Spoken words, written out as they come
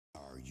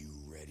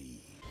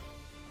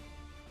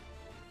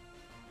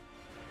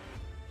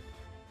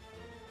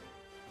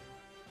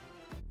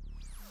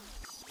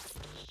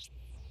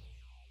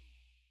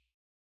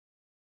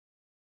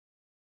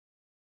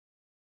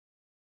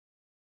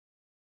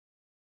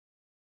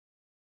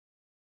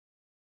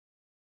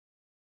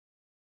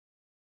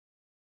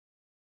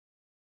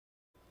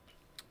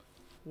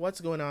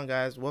What's going on,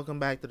 guys? Welcome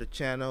back to the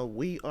channel.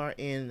 We are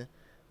in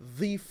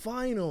the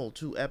final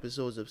 2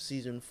 episodes of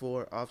season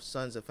 4 of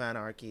Sons of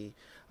Anarchy.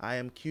 I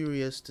am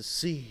curious to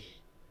see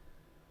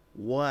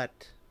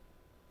what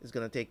is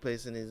going to take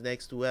place in these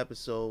next 2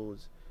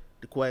 episodes.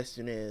 The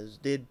question is,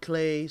 did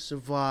Clay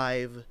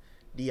survive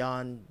the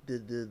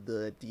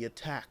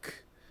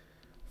attack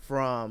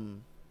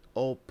from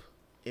Ope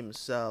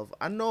himself?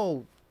 I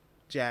know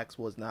Jax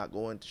was not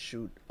going to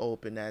shoot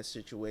Ope in that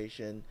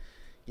situation.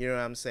 You know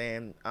what I'm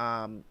saying?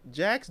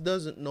 Jax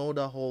doesn't know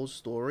the whole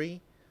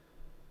story,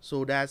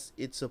 so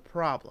it's a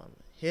problem.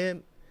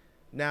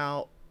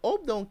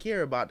 Ope don't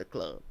care about the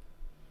club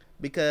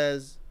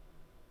because,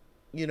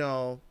 you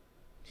know,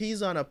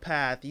 he's on a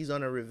path. He's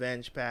on a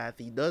revenge path.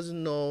 He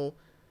don't know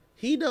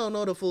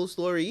the full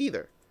story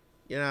either.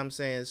 You know what I'm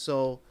saying?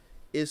 So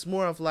it's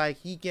more of like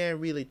he can't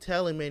really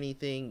tell him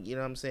anything. You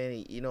know what I'm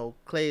saying?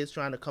 Clay is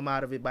trying to come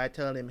out of it by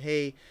telling him,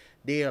 hey,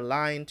 they are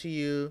lying to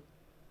you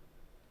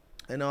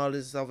and all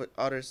this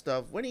other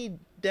stuff, when he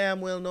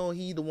damn well know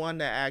he the one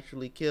that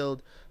actually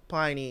killed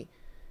Piney.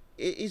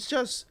 It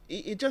just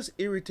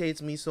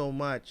irritates me so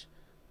much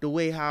the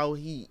way how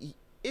if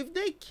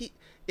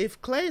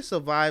Clay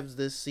survives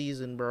this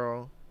season,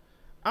 bro,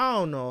 I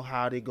don't know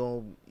how they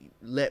gonna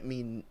let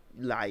me,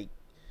 like,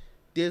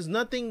 there's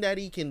nothing that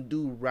he can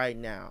do right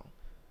now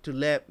to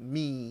let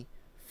me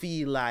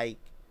feel like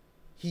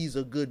he's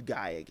a good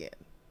guy again.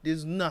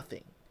 There's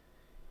nothing.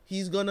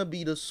 He's gonna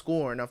be the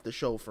scorn of the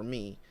show for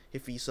me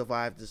if he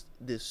survives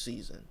this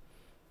season.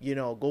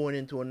 Going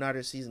into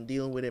another season,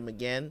 dealing with him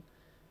again.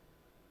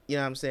 You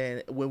know what I'm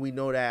saying? When we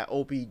know that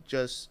Opie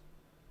just,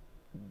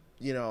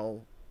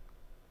 went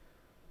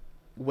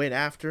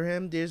after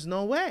him, there's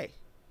no way.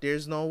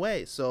 There's no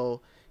way.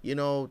 So,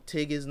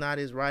 Tig is not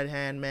his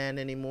right-hand man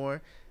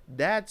anymore.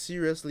 That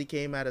seriously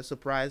came at a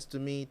surprise to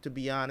me, to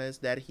be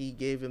honest, that he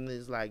gave him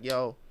this, like,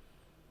 yo,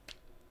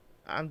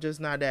 I'm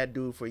just not that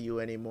dude for you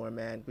anymore,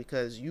 man,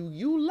 because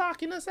you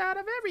locking us out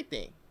of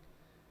everything.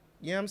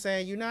 You know what I'm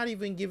saying? You're not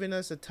even giving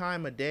us a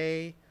time of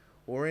day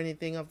or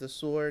anything of the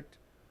sort.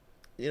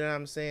 You know what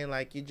I'm saying?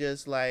 Like, you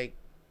just, like,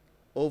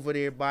 over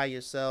there by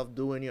yourself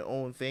doing your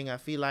own thing. I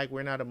feel like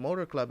we're not a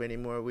motor club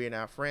anymore. We're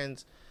not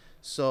friends.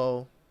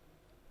 So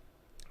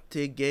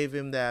Tig gave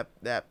him that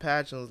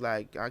patch and was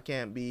like, I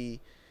can't be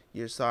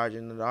your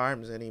sergeant at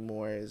arms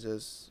anymore. It's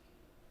just,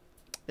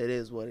 it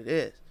is what it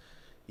is.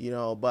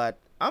 But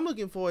I'm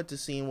looking forward to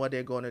seeing what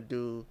they're going to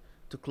do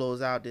to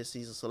close out this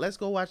season. So let's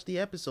go watch the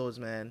episodes,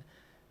 man.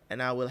 And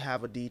I will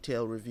have a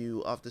detailed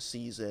review of the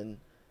season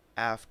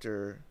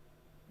after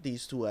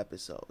these 2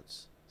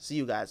 episodes. See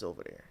you guys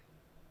over there.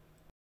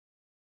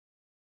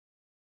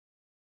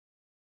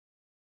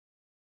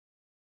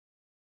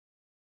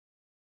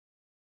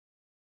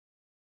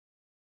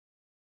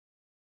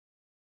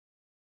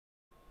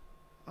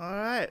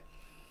 Alright.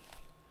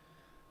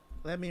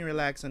 Let me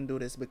relax and do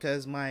this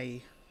because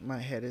my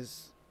head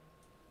is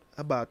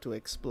about to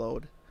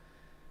explode.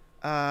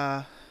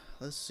 Let's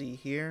see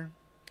here.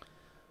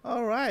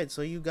 Alright,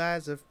 so you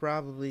guys have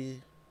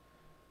probably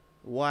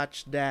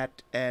watched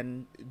that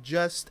and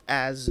just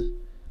as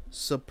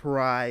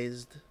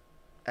surprised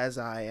as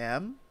I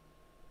am,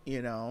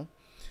 in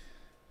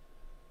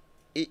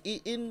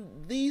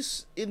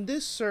this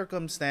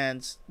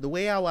circumstance, the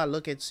way how I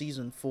look at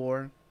season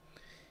 4,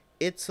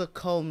 it's a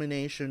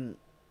culmination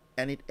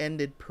and it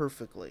ended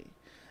perfectly.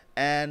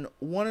 And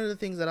one of the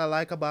things that I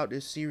like about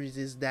this series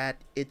is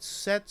that it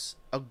sets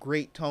a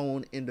great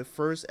tone in the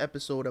first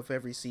episode of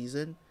every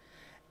season,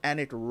 and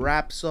it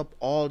wraps up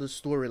all the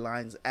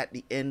storylines at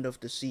the end of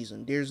the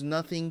season. There's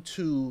nothing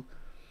to,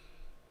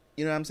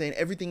 you know what I'm saying,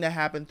 everything that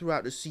happened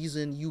throughout the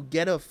season, you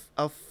get a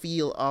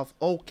feel of,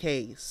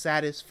 okay,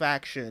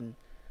 satisfaction,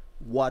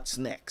 what's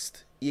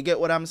next? You get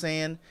what I'm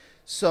saying?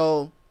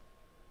 So,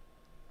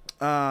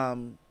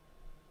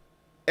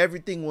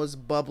 everything was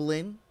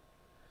bubbling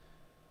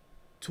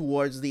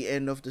towards the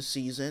end of the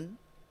season,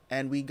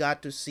 and we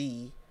got to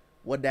see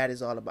what that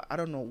is all about. I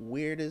don't know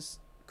where this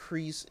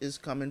crease is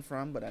coming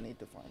from, but I need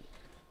to find it.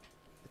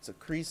 It's a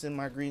crease in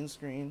my green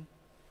screen.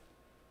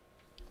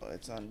 Oh,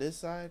 it's on this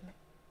side.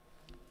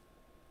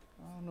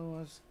 I don't know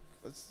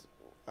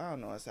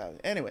what's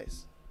happening.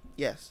 Anyways,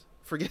 yes,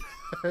 forget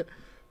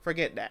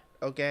forget that.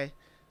 Okay,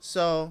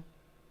 so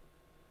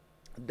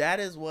that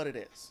is what it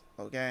is.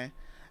 Okay,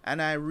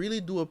 and I really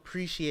do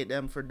appreciate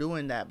them for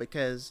doing that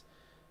because,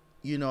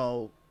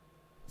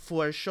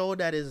 for a show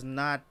that is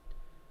not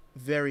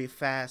very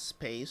fast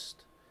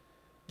paced,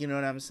 you know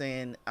what I'm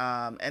saying?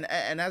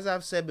 And as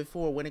I've said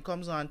before, when it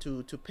comes on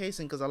to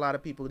pacing, because a lot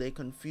of people, they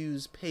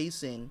confuse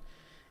pacing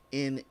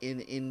in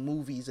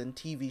movies and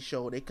TV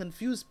show. They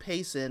confuse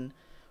pacing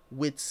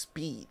with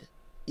speed.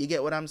 You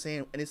get what I'm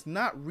saying? And it's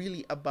not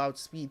really about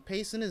speed.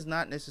 Pacing is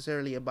not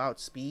necessarily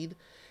about speed.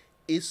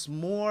 It's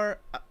more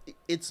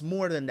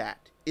than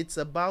that. It's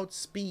about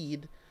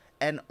speed,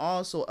 and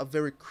also a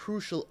very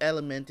crucial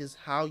element is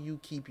how you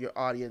keep your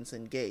audience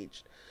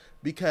engaged.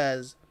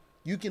 Because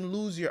you can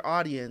lose your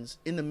audience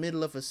in the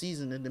middle of a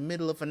season, in the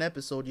middle of an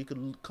episode. You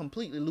could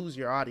completely lose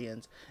your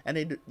audience, and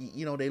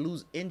they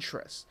lose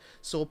interest.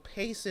 So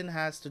pacing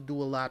has to do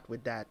a lot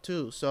with that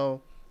too.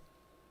 So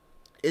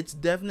it's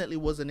definitely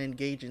was an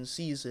engaging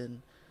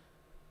season,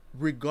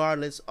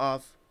 regardless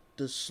of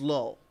the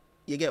slow.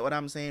 You get what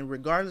I'm saying?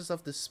 Regardless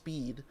of the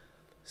speed,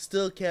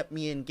 still kept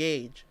me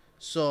engaged.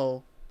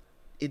 So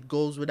it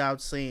goes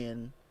without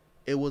saying,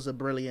 it was a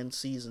brilliant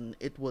season.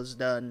 It was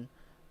done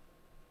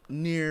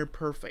near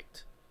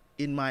perfect,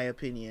 in my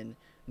opinion,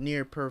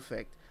 near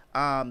perfect.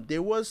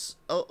 There was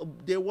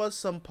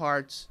some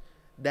parts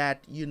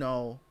that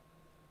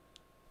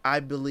I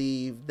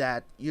believe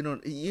that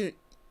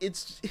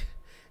it's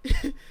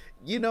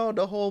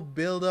the whole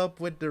build up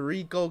with the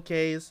Rico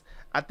case.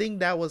 I think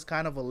that was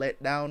kind of a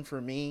letdown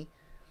for me.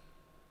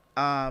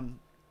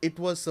 It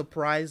was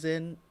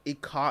surprising.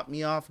 It caught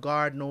me off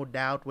guard, no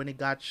doubt, when it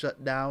got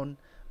shut down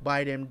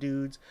by them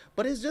dudes.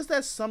 But it's just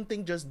that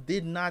something just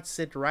did not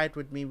sit right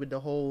with me with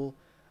the whole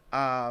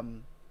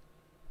um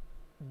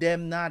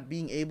them not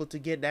being able to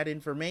get that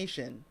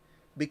information,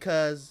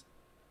 because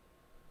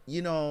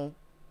you know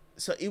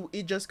so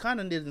it just kind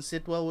of didn't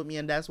sit well with me,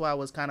 and that's why I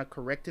was kind of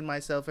correcting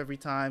myself every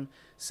time,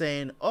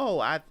 saying,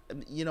 oh,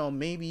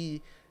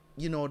 maybe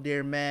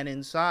their man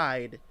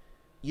inside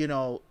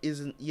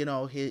isn't, he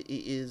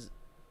is,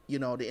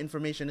 the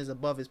information is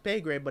above his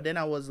pay grade. But then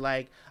I was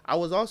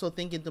also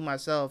thinking to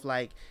myself,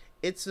 like,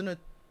 it's a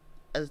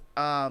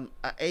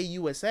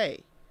USA.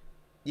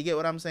 You get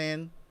what I'm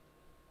saying?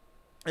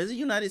 As a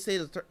United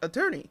States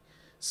attorney,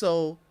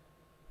 so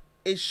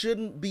it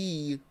shouldn't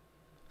be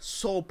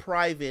so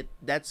private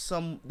that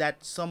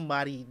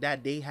somebody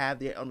that they have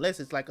there, unless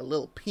it's like a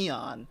little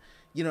peon,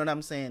 you know what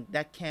I'm saying,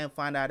 that can't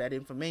find out that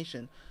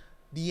information.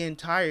 The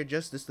entire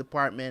Justice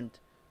Department,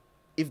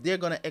 if they're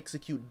gonna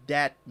execute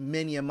that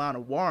many amount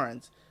of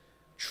warrants,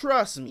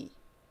 trust me,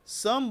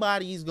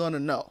 somebody's gonna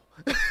know.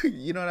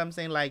 You know what I'm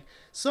saying? Like,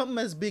 something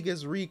as big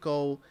as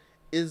Rico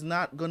is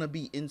not gonna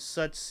be in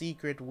such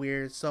secret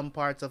where some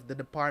parts of the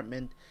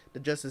department, the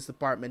Justice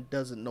Department,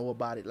 doesn't know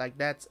about it. Like,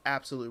 that's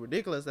absolutely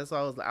ridiculous. That's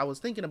why I was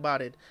thinking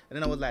about it, and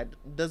then I was like,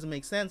 doesn't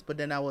make sense. But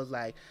then I was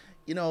like,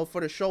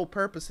 for the show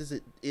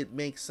purposes, it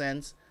makes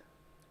sense.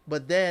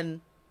 But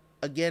then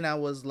again, I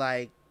was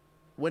like,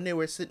 when they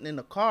were sitting in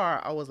the car,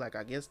 I was like,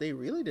 I guess they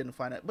really didn't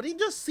find it. But it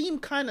just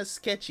seemed kind of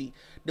sketchy.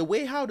 The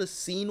way how the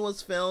scene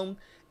was filmed,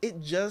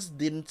 it just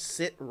didn't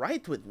sit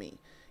right with me.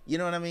 You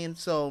know what I mean?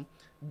 So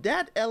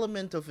that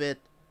element of it,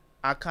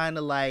 I kind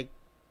of like.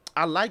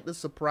 I like the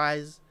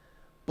surprise,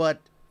 but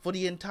for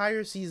the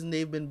entire season,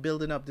 they've been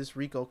building up this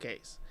Rico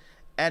case,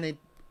 and it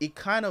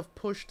kind of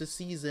pushed the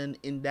season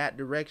in that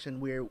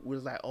direction where it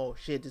was like, oh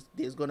shit,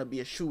 there's gonna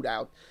be a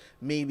shootout,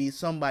 maybe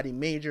somebody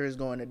major is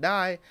going to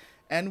die,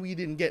 and we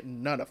didn't get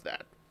none of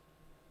that.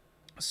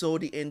 So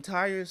the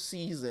entire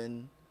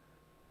season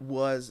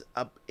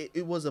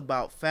it was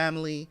about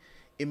family,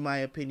 in my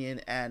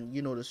opinion, and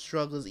the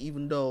struggles.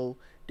 Even though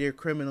they're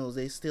criminals,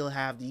 they still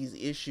have these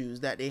issues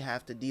that they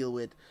have to deal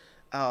with,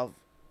 of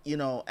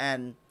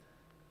and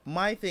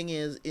my thing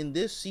is, in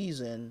this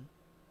season,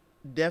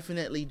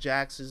 definitely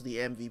Jax is the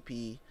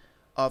MVP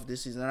of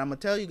this season, and I'm gonna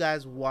tell you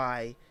guys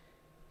why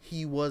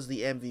he was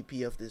the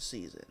MVP of this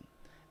season,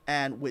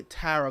 and with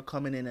Tara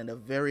coming in at a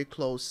very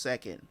close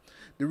second.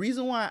 The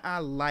reason why I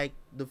like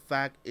the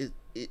fact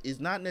is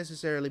not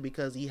necessarily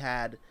because he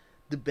had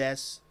the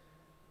best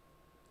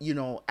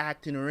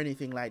acting or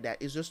anything like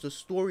that. It's just the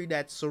story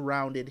that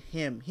surrounded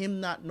him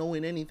not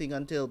knowing anything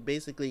until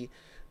basically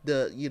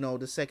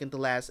the second to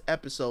last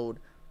episode,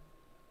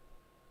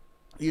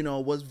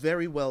 was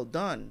very well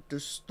done. The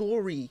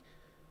story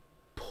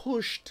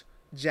pushed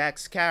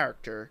Jack's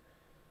character,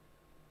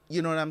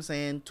 you know what I'm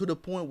saying, to the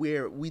point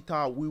where we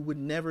thought we would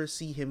never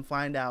see him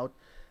find out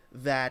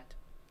that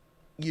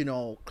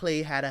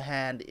Clay had a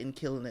hand in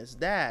killing his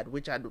dad,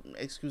 which I don't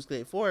excuse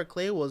Clay for.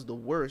 Clay was the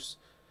worst,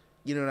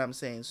 you know what I'm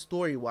saying,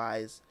 story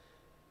wise,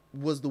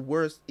 was the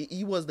worst.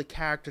 He was the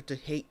character to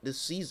hate this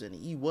season.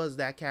 He was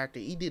that character.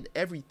 He did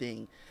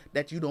everything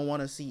that you don't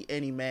want to see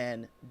any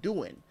man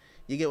doing.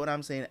 You get what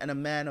I'm saying? And a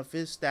man of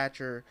his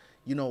stature,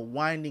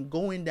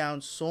 going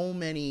down so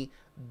many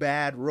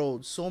bad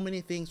roads, so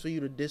many things for you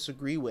to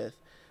disagree with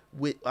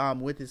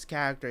his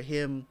character.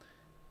 Him,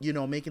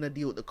 making a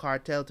deal with the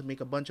cartel to make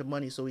a bunch of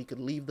money so he could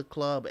leave the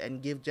club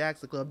and give Jax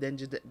the club. Then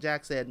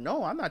Jax said,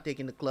 "No, I'm not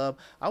taking the club.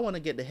 I want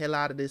to get the hell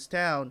out of this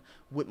town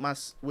with my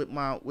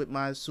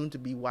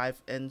soon-to-be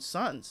wife and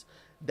sons.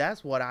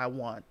 That's what I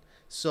want."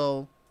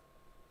 So,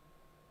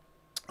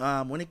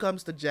 when it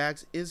comes to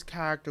Jax, his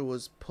character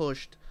was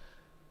pushed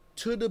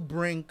to the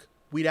brink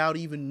without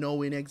even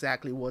knowing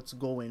exactly what's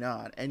going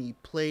on, and he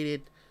played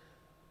it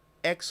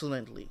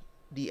excellently.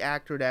 The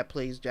actor that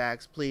plays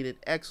Jax played it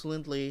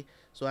excellently,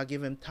 so I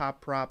give him top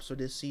props for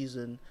this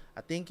season.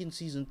 I think in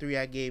season 3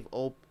 I gave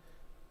Ope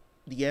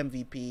the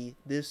MVP.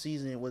 This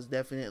season it was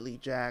definitely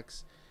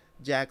Jax.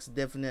 Jax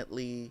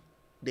definitely,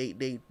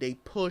 they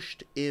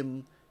pushed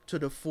him to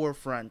the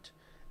forefront,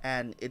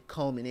 and it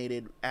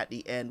culminated at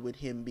the end with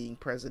him being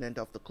president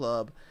of the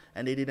club,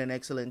 and they did an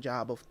excellent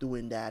job of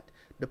doing that.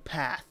 The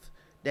path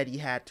that he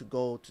had to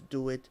go to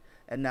do it,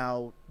 and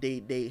now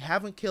they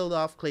haven't killed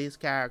off Clay's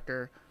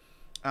character.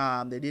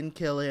 They didn't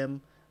kill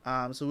him.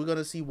 So we're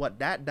gonna see what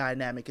that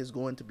dynamic is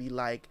going to be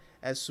like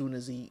as soon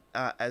as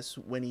as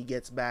when he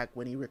gets back,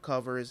 when he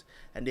recovers,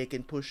 and they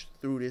can push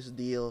through this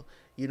deal.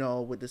 You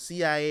know, with the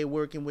CIA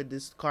working with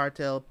this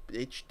cartel,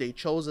 they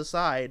chose a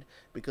side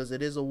because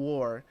it is a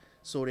war.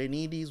 So they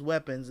need these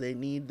weapons. They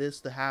need this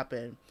to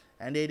happen,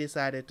 and they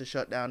decided to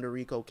shut down the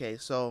RICO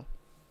case. So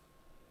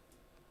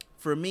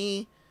for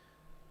me,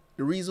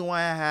 the reason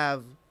why I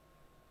have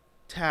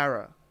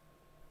Tara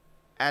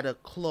at a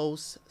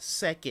close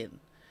second,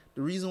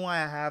 the reason why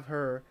I have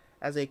her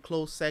as a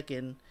close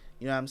second,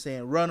 you know what I'm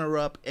saying,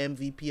 runner-up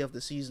MVP of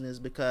the season is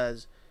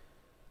because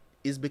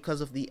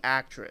of the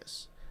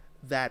actress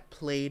that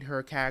played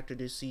her character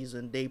this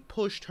season. They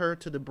pushed her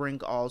to the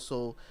brink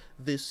also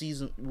this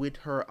season with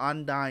her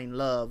undying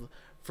love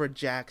for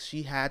Jax.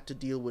 She had to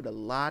deal with a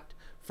lot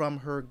from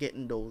her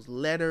getting those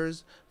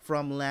letters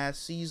from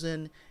last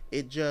season.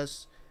 It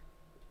just,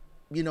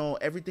 you know,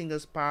 everything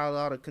just spiraled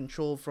out of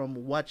control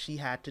from what she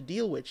had to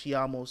deal with. She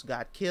almost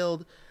got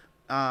killed.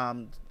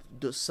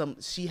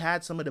 She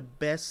had some of the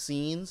best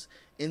scenes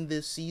in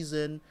this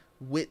season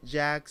with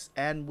Jax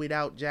and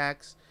without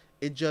Jax.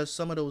 It just,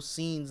 some of those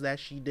scenes that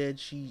she did,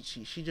 she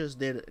just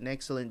did an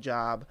excellent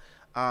job.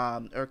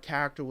 Her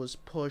character was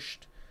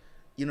pushed,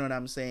 you know what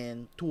I'm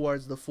saying,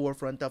 towards the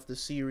forefront of the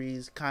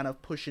series, kind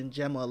of pushing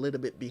Gemma a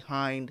little bit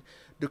behind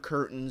the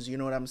curtains, you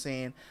know what I'm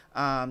saying.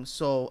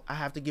 So I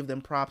have to give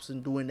them props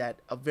in doing that,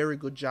 a very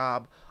good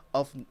job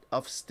of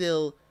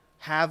still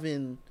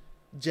having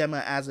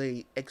Gemma as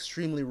a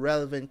extremely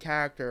relevant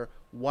character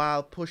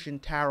while pushing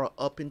Tara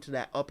up into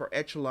that upper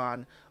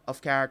echelon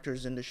of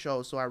characters in the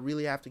show. So I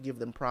really have to give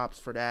them props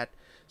for that.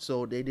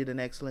 So they did an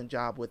excellent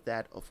job with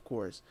that, of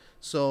course.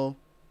 So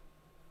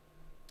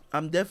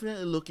I'm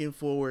definitely looking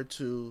forward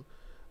to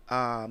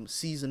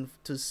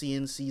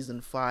seeing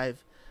season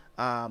 5.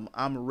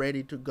 I'm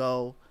ready to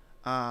go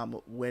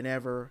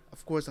whenever.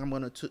 Of course, I'm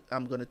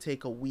gonna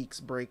take a week's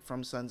break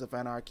from Sons of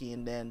Anarchy,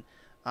 and then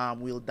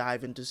we'll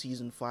dive into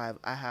season 5.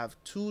 I have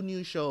 2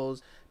 new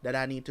shows that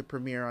I need to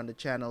premiere on the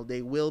channel.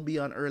 They will be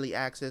on early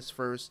access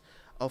first,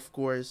 of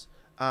course,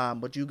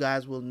 but you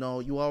guys will know.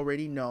 You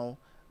already know,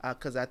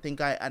 because I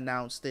think I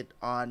announced it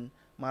on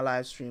my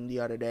live stream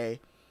the other day,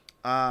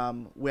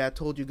 where I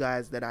told you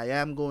guys that I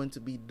am going to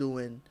be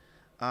doing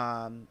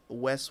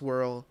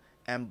Westworld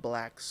and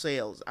Black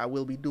Sails. I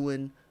will be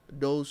doing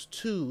those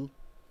 2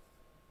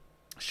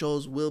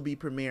 shows, will be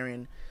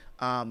premiering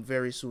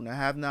very soon. I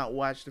have not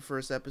watched the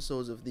first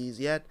episodes of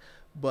these yet,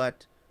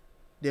 but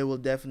they will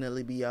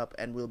definitely be up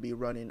and will be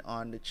running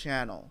on the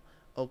channel.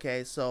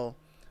 Okay, so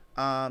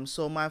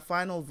so my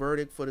final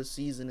verdict for the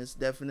season is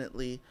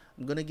definitely,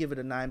 I'm gonna give it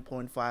a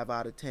 9.5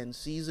 out of 10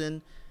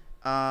 season.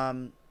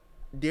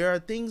 There are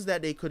things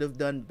that they could have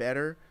done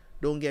better,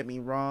 don't get me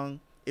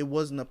wrong. It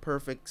wasn't a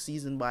perfect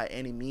season by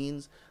any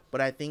means,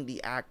 but I think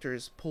the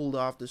actors pulled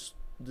off the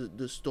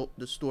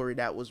story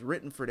that was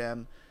written for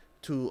them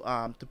to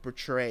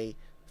portray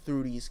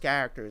through these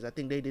characters. I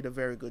think they did a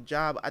very good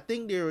job. I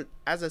think there,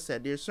 as I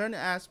said, there's certain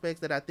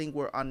aspects that I think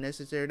were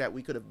unnecessary that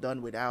we could have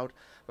done without,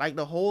 like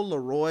the whole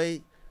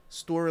Leroy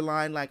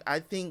storyline. Like I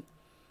think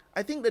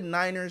the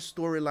Niners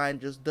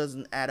storyline just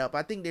doesn't add up.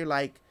 I think they're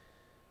like,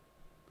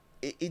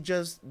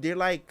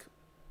 they're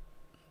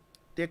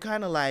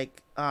kind of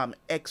like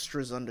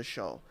extras on the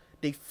show.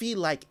 They feel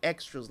like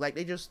extras, like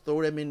they just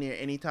throw them in there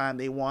anytime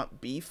they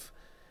want beef.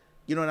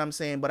 You know what I'm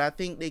saying? But I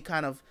think they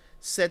kind of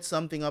set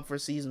something up for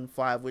season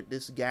 5 with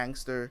this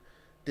gangster,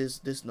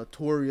 this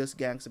notorious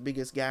gangster,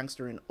 biggest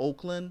gangster in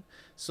Oakland.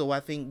 So I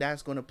think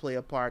that's going to play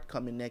a part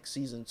coming next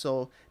season.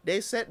 So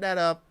they set that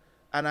up,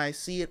 and I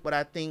see it. But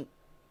I think,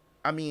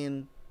 I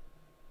mean,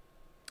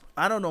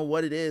 I don't know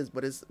what it is,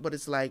 but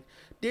it's like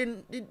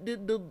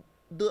the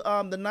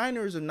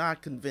Niners are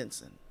not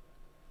convincing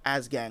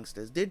as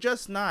gangsters. They're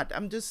just not.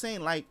 I'm just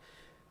saying, like,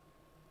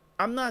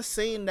 I'm not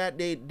saying that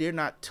they're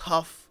not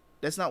tough.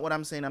 That's not what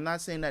I'm saying. I'm not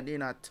saying that they're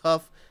not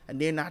tough and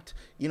they're not,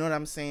 you know what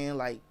I'm saying,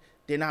 like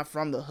they're not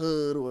from the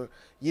hood, or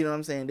you know what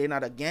I'm saying, they're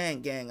not a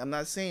gang. I'm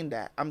not saying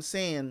that. I'm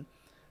saying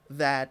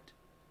that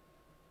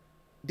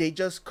they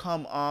just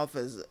come off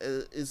as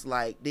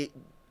like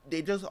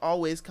they just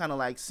always kind of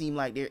like seem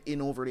like they're in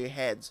over their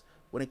heads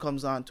when it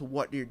comes on to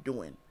what they're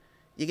doing.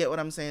 You get what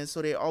I'm saying?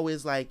 So they're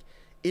always like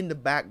in the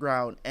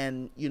background,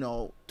 and you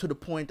know, to the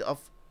point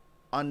of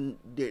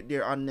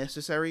they're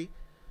unnecessary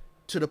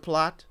to the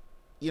plot.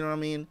 You know what I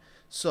mean?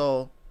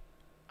 So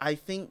I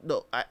think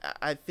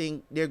I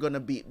think they're gonna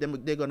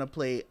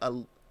play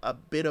a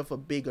bit of a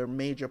bigger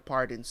major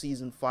part in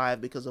season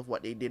 5 because of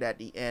what they did at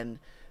the end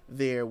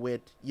there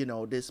with, you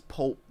know, this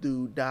Pope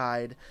dude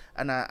died,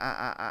 and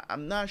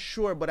I'm not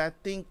sure, but I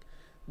think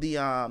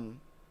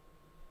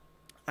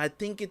I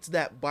think it's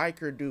that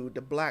biker dude,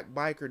 the black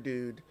biker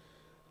dude,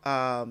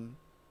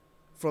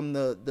 from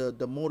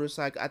the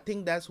motorcycle. I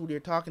think that's who they're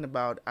talking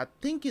about. I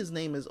think his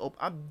name is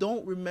I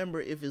don't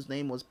remember if his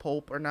name was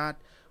Pope or not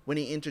when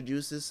he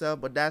introduced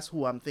himself, but that's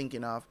who I'm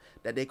thinking of,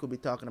 that they could be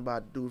talking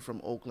about, dude from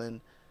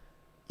Oakland.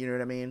 You know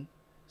what I mean?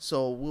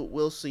 So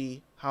we'll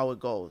see how it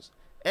goes.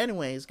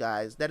 Anyways,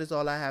 guys, that is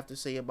all I have to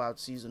say about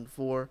season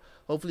 4.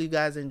 Hopefully you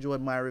guys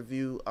enjoyed my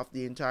review of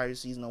the entire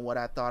season and what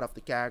I thought of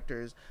the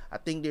characters. I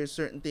think there's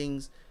certain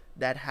things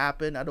that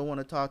happen. I don't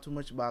want to talk too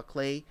much about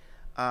Clay.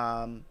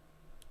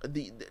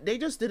 They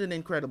just did an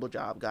incredible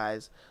job,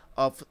 guys,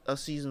 of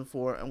season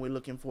 4, and we're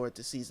looking forward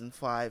to season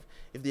 5.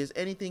 If there's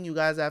anything you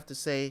guys have to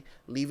say,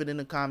 leave it in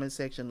the comment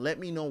section. Let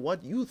me know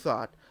what you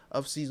thought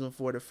of season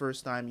 4 the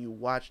first time you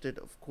watched it.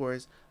 Of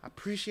course, I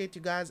appreciate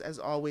you guys as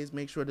always.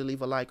 Make sure to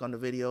leave a like on the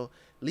video,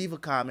 leave a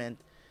comment,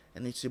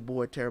 and it's your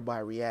boy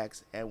Terabyte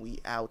Reacts, and we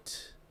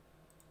out.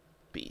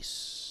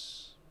 Peace.